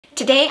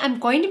Today, I'm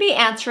going to be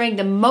answering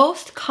the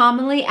most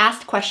commonly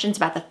asked questions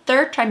about the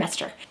third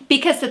trimester,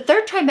 because the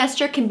third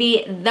trimester can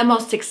be the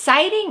most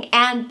exciting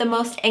and the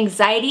most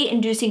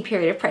anxiety-inducing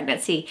period of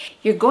pregnancy.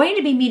 You're going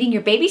to be meeting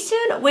your baby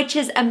soon, which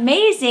is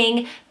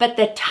amazing, but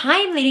the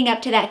time leading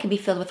up to that can be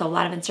filled with a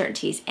lot of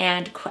uncertainties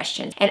and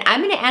questions. And I'm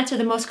going to answer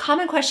the most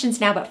common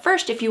questions now, but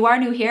first, if you are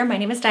new here, my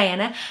name is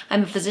Diana.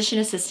 I'm a physician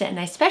assistant and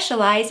I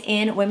specialize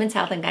in women's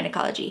health and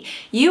gynecology.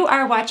 You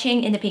are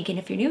watching In the Pink, and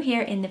if you're new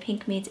here, In the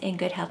Pink means in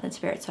good health and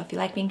spirit. So if you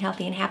like being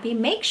healthy and happy,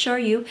 make sure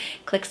you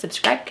click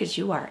subscribe because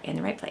you are in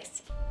the right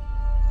place.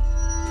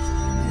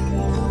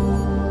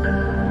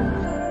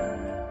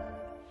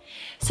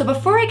 So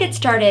before I get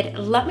started,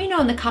 let me know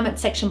in the comment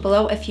section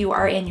below if you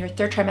are in your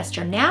third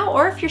trimester now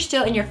or if you're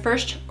still in your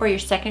first or your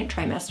second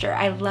trimester.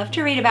 I love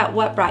to read about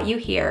what brought you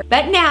here.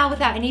 But now,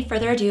 without any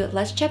further ado,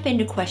 let's jump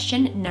into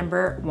question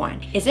number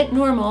 1. Is it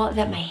normal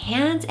that my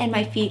hands and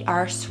my feet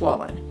are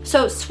swollen?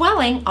 So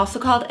swelling, also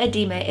called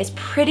edema, is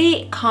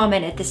pretty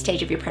common at this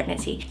stage of your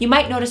pregnancy. You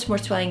might notice more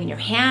swelling in your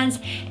hands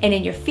and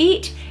in your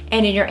feet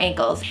and in your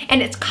ankles,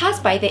 and it's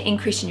caused by the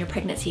increase in your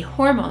pregnancy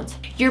hormones.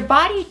 Your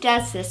body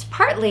does this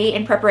partly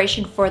in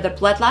preparation for the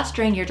blood loss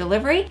during your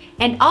delivery,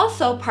 and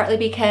also partly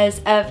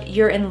because of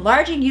your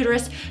enlarging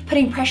uterus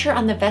putting pressure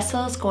on the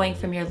vessels going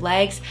from your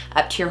legs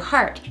up to your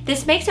heart.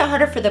 This makes it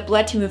harder for the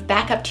blood to move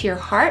back up to your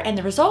heart, and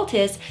the result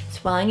is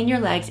swelling in your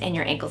legs and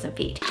your ankles and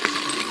feet.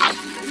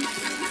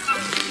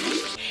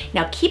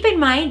 Now keep in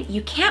mind,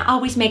 you can't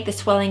always make the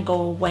swelling go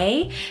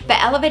away,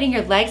 but elevating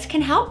your legs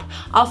can help.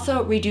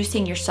 Also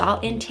reducing your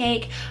salt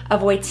intake,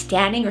 avoid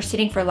standing or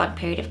sitting for a long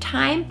period of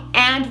time,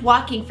 and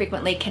walking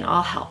frequently can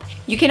all help.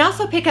 You can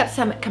also pick up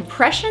some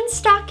compression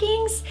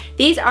stockings.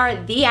 These are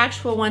the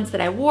actual ones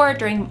that I wore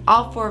during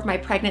all 4 of my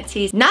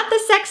pregnancies. Not the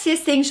sexiest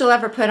things you'll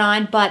ever put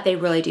on, but they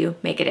really do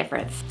make a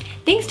difference.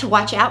 Things to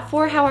watch out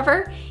for,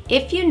 however,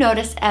 if you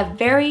notice a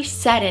very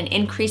sudden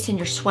increase in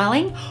your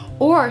swelling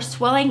or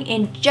swelling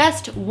in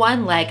just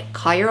one leg,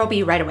 call your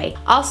OB right away.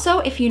 Also,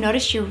 if you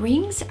notice your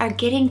rings are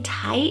getting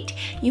tight,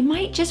 you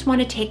might just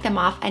want to take them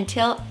off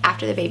until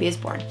after the baby is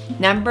born.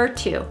 Number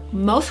 2,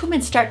 most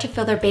women start to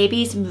feel their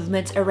baby's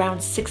movements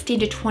around 16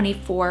 to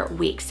 24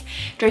 weeks.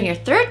 During your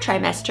third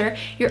trimester,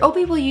 your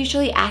OB will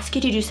usually ask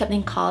you to do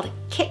something called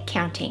kick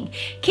counting.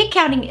 Kick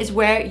counting is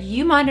where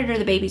you monitor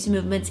the baby's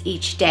movements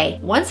each day.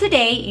 Once a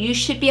day, you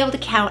should be able to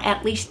count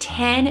at least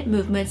 10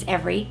 movements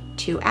every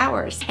 2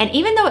 hours. And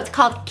even though it's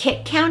called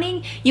kick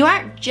counting, you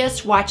aren't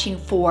just watching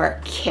for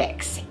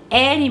kicks.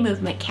 Any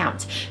movement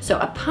counts. So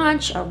a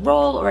punch, a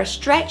roll, or a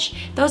stretch,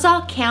 those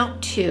all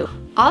count too.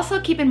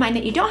 Also keep in mind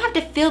that you don't have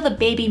to feel the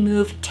baby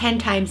move 10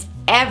 times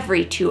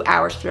every 2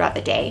 hours throughout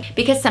the day,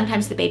 because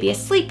sometimes the baby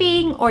is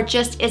sleeping or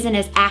just isn't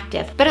as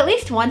active. But at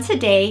least once a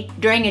day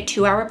during a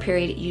 2-hour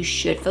period, you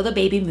should feel the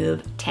baby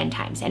move 10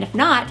 times. And if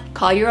not,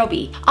 call your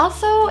OB.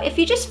 Also, if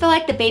you just feel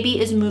like the baby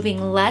is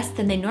moving less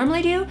than they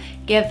normally do,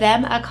 give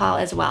them a call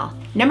as well.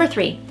 Number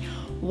 3,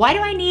 why do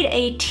I need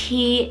a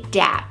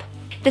TDaP?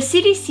 The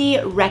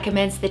CDC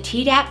recommends the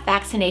TDaP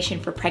vaccination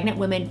for pregnant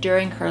women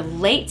during her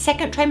late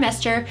second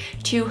trimester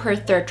to her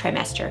third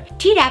trimester.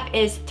 TDaP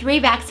is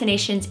 3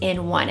 vaccinations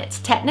in one. It's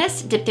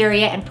tetanus,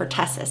 diphtheria, and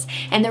pertussis.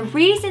 And the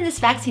reason this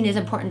vaccine is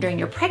important during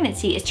your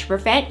pregnancy is to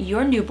prevent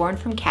your newborn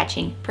from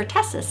catching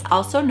pertussis,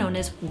 also known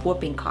as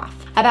whooping cough.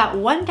 About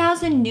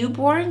 1,000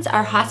 newborns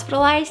are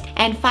hospitalized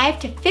and 5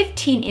 to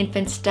 15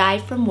 infants die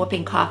from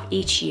whooping cough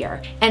each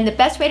year. And the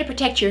best way to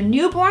protect your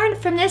newborn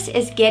from this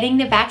is getting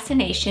the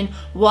vaccination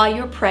while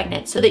you're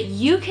pregnant so that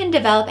you can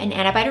develop an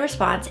antibody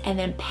response and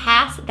then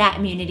pass that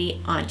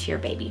immunity on to your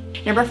baby.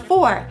 Number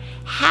 4,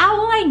 how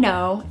will I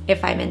know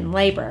if I'm in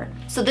labor?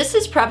 So this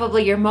is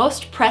probably your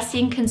most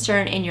pressing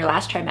concern in your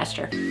last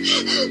trimester.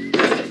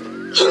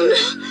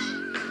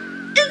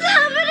 It's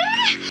happening!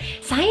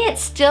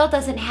 Science still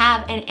doesn't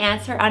have an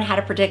answer on how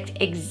to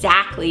predict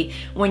exactly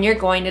when you're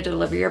going to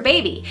deliver your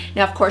baby.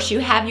 Now, of course, you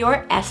have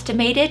your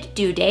estimated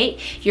due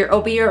date. Your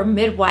OB or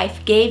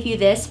midwife gave you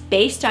this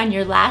based on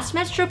your last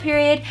menstrual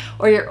period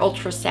or your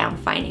ultrasound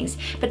findings.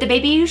 But the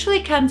baby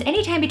usually comes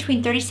anytime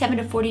between 37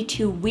 to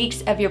 42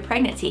 weeks of your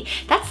pregnancy.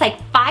 That's like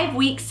 5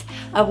 weeks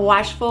of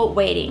watchful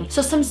waiting.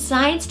 So some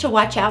signs to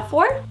watch out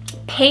for: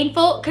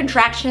 painful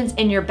contractions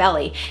in your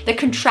belly. The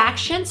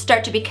contractions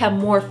start to become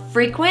more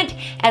frequent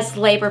as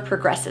labor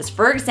progresses.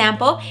 For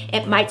example,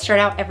 it might start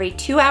out every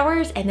 2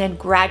 hours and then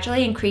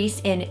gradually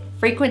increase in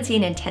frequency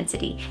and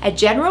intensity. A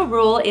general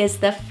rule is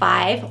the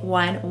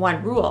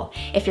 5-1-1 rule.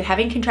 If you're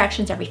having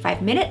contractions every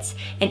 5 minutes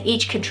and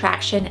each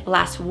contraction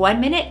lasts 1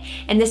 minute,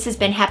 and this has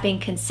been happening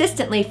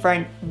consistently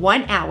for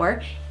 1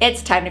 hour,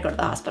 it's time to go to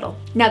the hospital.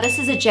 Now, this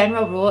is a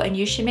general rule and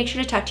you should make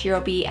sure to talk to your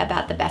OB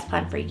about the best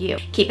plan for you.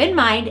 Keep in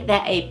mind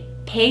that a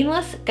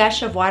painless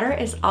gush of water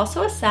is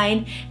also a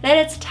sign that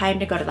it's time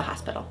to go to the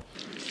hospital.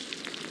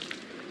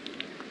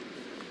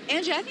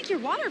 Angie, I think your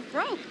water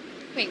broke.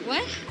 Wait,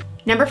 what?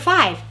 Number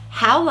 5,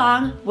 how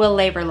long will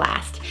labor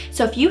last?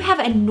 So if you have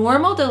a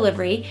normal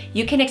delivery,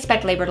 you can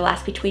expect labor to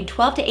last between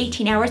 12 to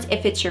 18 hours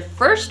if it's your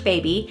first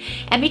baby,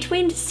 and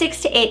between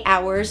 6 to 8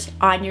 hours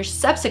on your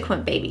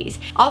subsequent babies.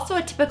 Also,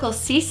 a typical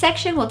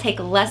C-section will take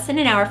less than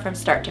an hour from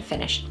start to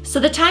finish. So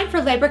the time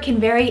for labor can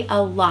vary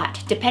a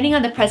lot depending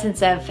on the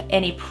presence of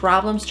any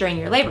problems during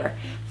your labor.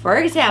 For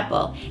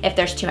example, if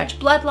there's too much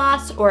blood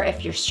loss, or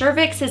if your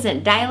cervix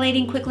isn't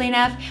dilating quickly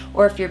enough,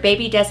 or if your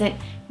baby doesn't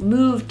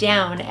move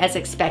down as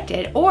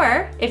expected,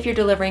 or if you're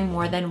delivering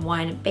more than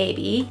one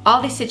baby.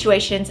 All these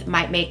situations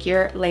might make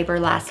your labor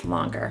last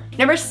longer.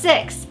 Number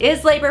 6,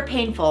 is labor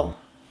painful?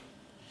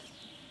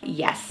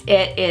 Yes,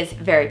 it is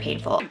very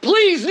painful.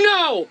 Please,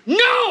 no!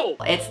 No!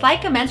 It's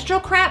like a menstrual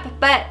cramp,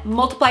 but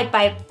multiplied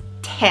by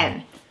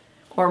 10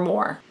 or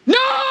more. No!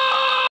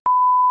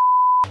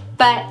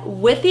 But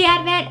with the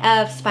advent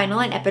of spinal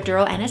and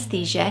epidural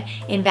anesthesia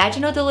in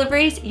vaginal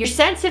deliveries, your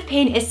sense of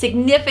pain is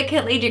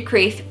significantly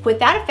decreased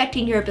without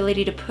affecting your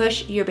ability to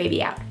push your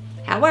baby out.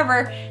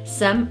 However,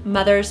 some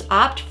mothers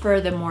opt for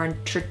the more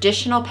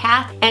traditional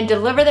path and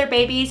deliver their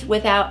babies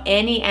without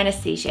any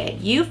anesthesia.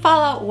 You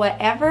follow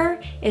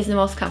whatever is the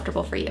most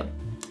comfortable for you.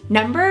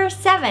 Number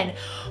 7,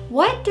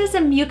 what does a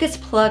mucus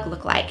plug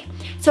look like?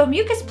 So a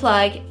mucus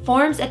plug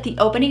forms at the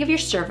opening of your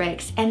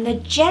cervix, and the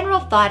general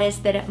thought is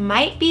that it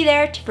might be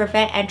there to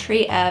prevent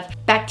entry of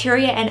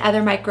bacteria and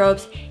other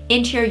microbes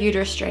into your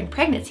uterus during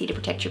pregnancy to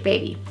protect your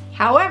baby.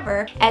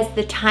 However, as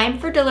the time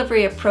for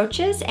delivery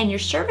approaches and your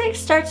cervix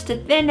starts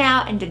to thin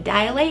out and to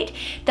dilate,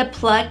 the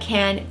plug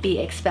can be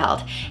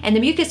expelled. And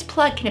the mucus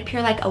plug can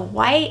appear like a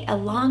white,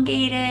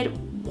 elongated,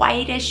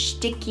 whitish,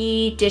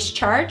 sticky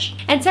discharge.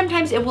 And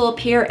sometimes it will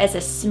appear as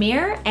a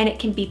smear, and it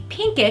can be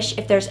pinkish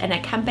if there's an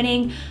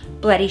accompanying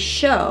bloody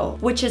show,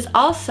 which is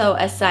also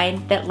a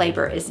sign that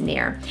labor is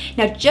near.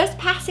 Now, just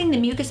passing the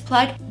mucus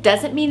plug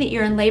doesn't mean that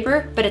you're in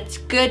labor, but it's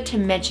good to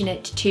mention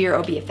it to your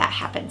OB if that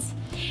happens.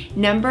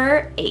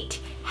 Number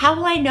 8, how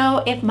will I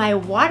know if my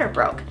water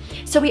broke?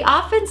 So we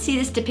often see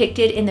this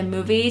depicted in the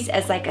movies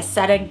as like a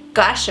sudden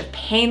gush of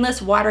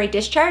painless watery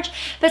discharge,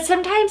 but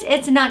sometimes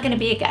it's not gonna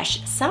be a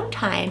gush.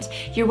 Sometimes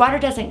your water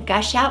doesn't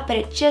gush out, but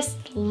it just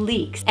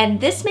leaks. And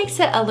this makes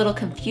it a little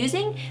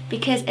confusing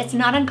because it's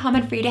not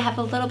uncommon for you to have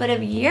a little bit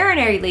of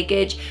urinary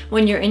leakage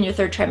when you're in your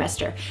 3rd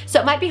trimester.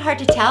 So it might be hard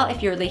to tell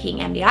if you're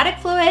leaking amniotic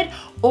fluid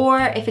or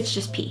if it's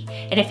just pee.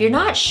 And if you're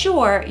not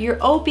sure, your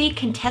OB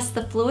can test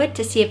the fluid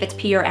to see if it's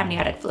pee or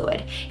amniotic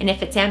fluid. And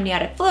if it's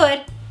amniotic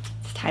fluid,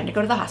 it's time to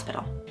go to the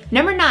hospital.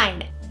 Number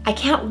 9, I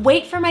can't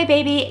wait for my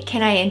baby.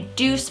 Can I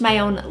induce my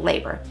own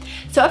labor?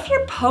 So if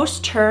you're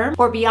post-term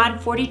or beyond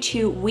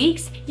 42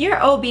 weeks,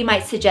 your OB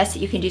might suggest that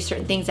you can do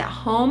certain things at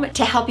home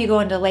to help you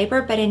go into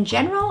labor, but in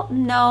general,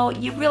 no,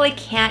 you really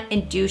can't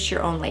induce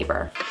your own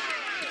labor.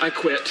 I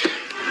quit.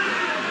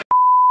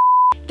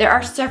 There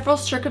are several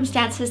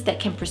circumstances that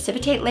can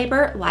precipitate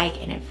labor,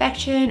 like an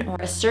infection or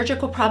a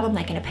surgical problem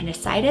like an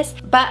appendicitis,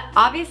 but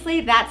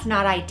obviously that's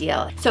not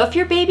ideal. So if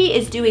your baby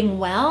is doing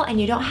well and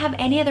you don't have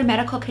any other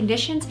medical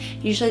conditions,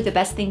 usually the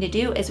best thing to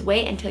do is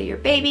wait until your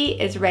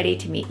baby is ready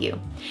to meet you.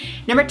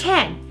 Number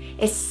 10,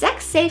 is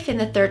sex safe in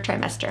the 3rd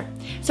trimester?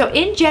 So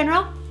in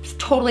general, it's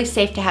totally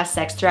safe to have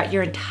sex throughout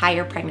your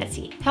entire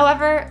pregnancy.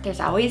 However, there's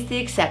always the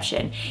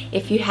exception.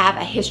 If you have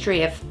a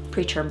history of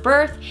preterm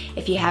birth,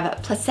 if you have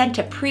a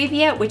placenta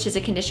previa, which is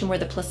a condition where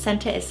the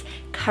placenta is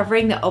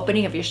covering the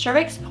opening of your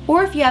cervix,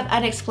 or if you have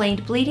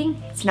unexplained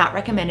bleeding, it's not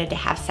recommended to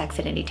have sex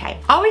at any time.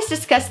 Always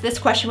discuss this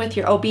question with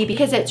your OB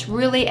because it's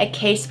really a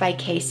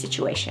case-by-case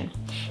situation.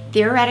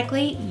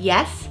 Theoretically,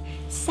 yes,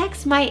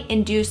 sex might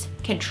induce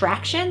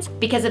contractions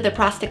because of the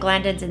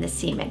prostaglandins in the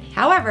semen.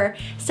 However,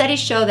 studies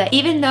show that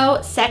even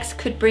though sex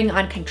could bring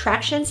on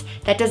contractions,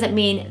 that doesn't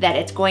mean that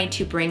it's going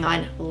to bring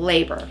on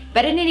labor.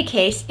 But in any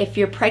case, if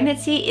your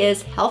pregnancy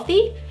is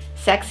healthy,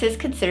 sex is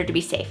considered to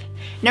be safe.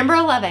 Number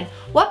 11,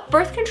 what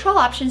birth control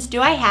options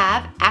do I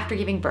have after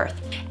giving birth?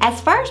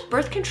 As far as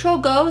birth control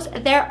goes,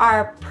 there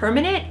are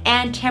permanent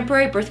and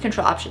temporary birth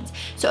control options.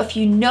 So if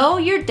you know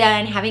you're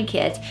done having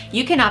kids,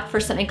 you can opt for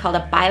something called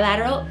a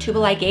bilateral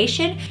tubal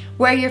ligation,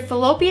 where your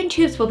fallopian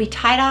tubes will be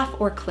tied off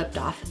or clipped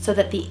off so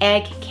that the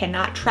egg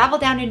cannot travel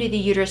down into the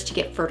uterus to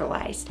get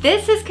fertilized.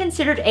 This is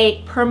considered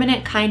a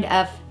permanent kind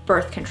of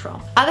birth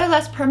control. Other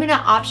less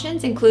permanent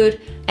options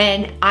include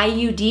an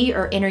IUD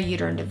or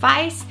intrauterine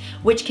device,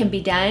 which can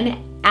be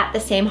done at the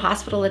same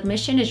hospital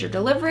admission as your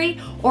delivery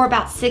or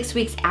about 6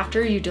 weeks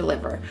after you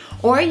deliver.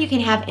 Or you can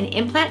have an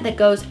implant that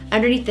goes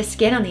underneath the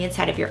skin on the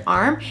inside of your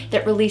arm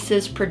that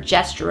releases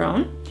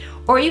progesterone.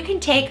 Or you can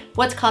take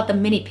what's called the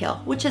mini pill,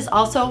 which is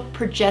also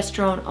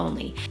progesterone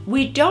only.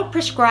 We don't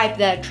prescribe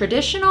the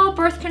traditional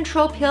birth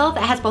control pill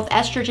that has both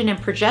estrogen and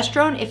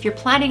progesterone if you're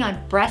planning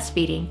on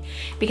breastfeeding,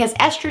 because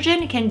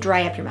estrogen can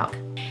dry up your milk.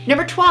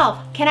 Number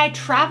 12, can I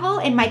travel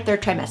in my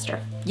 3rd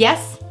trimester?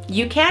 Yes,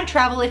 you can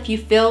travel if you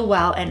feel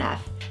well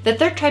enough. The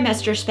third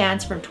trimester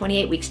spans from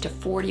 28 weeks to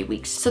 40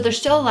 weeks, so there's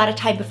still a lot of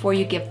time before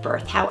you give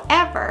birth.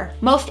 However,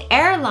 most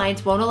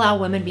airlines won't allow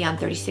women beyond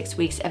 36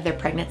 weeks of their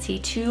pregnancy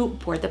to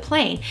board the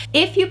plane.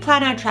 If you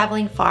plan on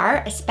traveling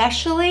far,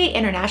 especially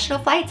international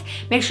flights,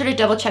 make sure to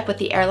double check with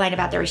the airline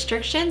about the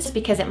restrictions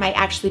because it might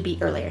actually be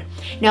earlier.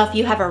 Now, if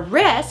you have a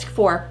risk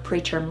for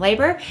preterm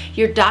labor,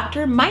 your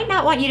doctor might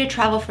not want you to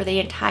travel for the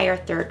entire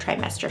third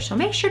trimester, so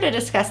make sure to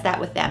discuss that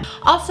with them.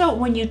 Also,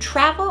 when you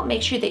travel,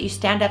 make sure that you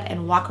stand up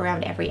and walk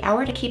around every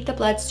hour to keep the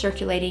blood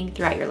circulating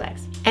throughout your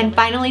legs. And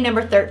finally,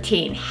 number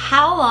 13,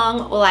 how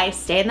long will I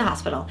stay in the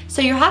hospital?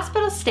 So your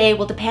hospital stay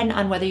will depend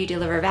on whether you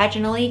deliver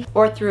vaginally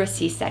or through a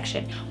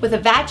C-section. With a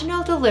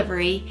vaginal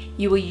delivery,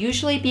 you will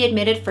usually be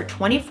admitted for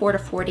 24 to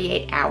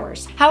 48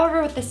 hours.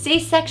 However, with the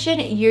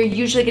C-section, you're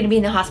usually going to be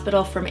in the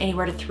hospital from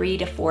anywhere to 3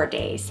 to 4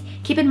 days.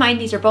 Keep in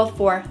mind, these are both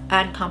for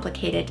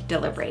uncomplicated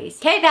deliveries.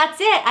 Okay, that's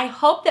it. I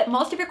hope that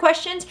most of your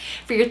questions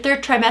for your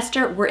third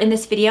trimester were in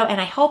this video, and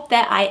I hope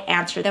that I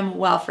answered them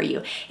well for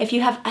you. If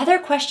you have other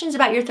questions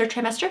about your third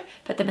trimester,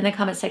 put them in the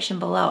comment section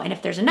below, and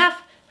if there's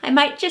enough, I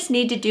might just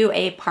need to do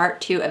a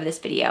part 2 of this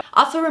video.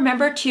 Also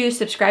remember to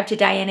subscribe to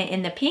Diana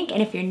in the Pink,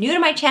 and if you're new to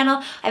my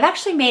channel, I've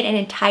actually made an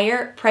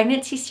entire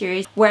pregnancy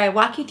series where I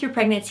walk you through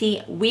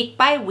pregnancy week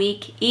by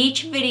week.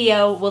 Each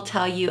video will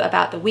tell you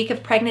about the week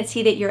of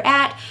pregnancy that you're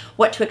at,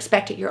 what to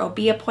expect at your OB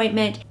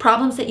appointment,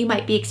 problems that you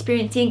might be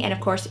experiencing, and of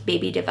course,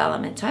 baby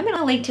development. So I'm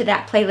gonna link to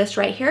that playlist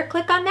right here.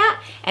 Click on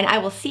that, and I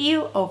will see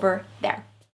you over there.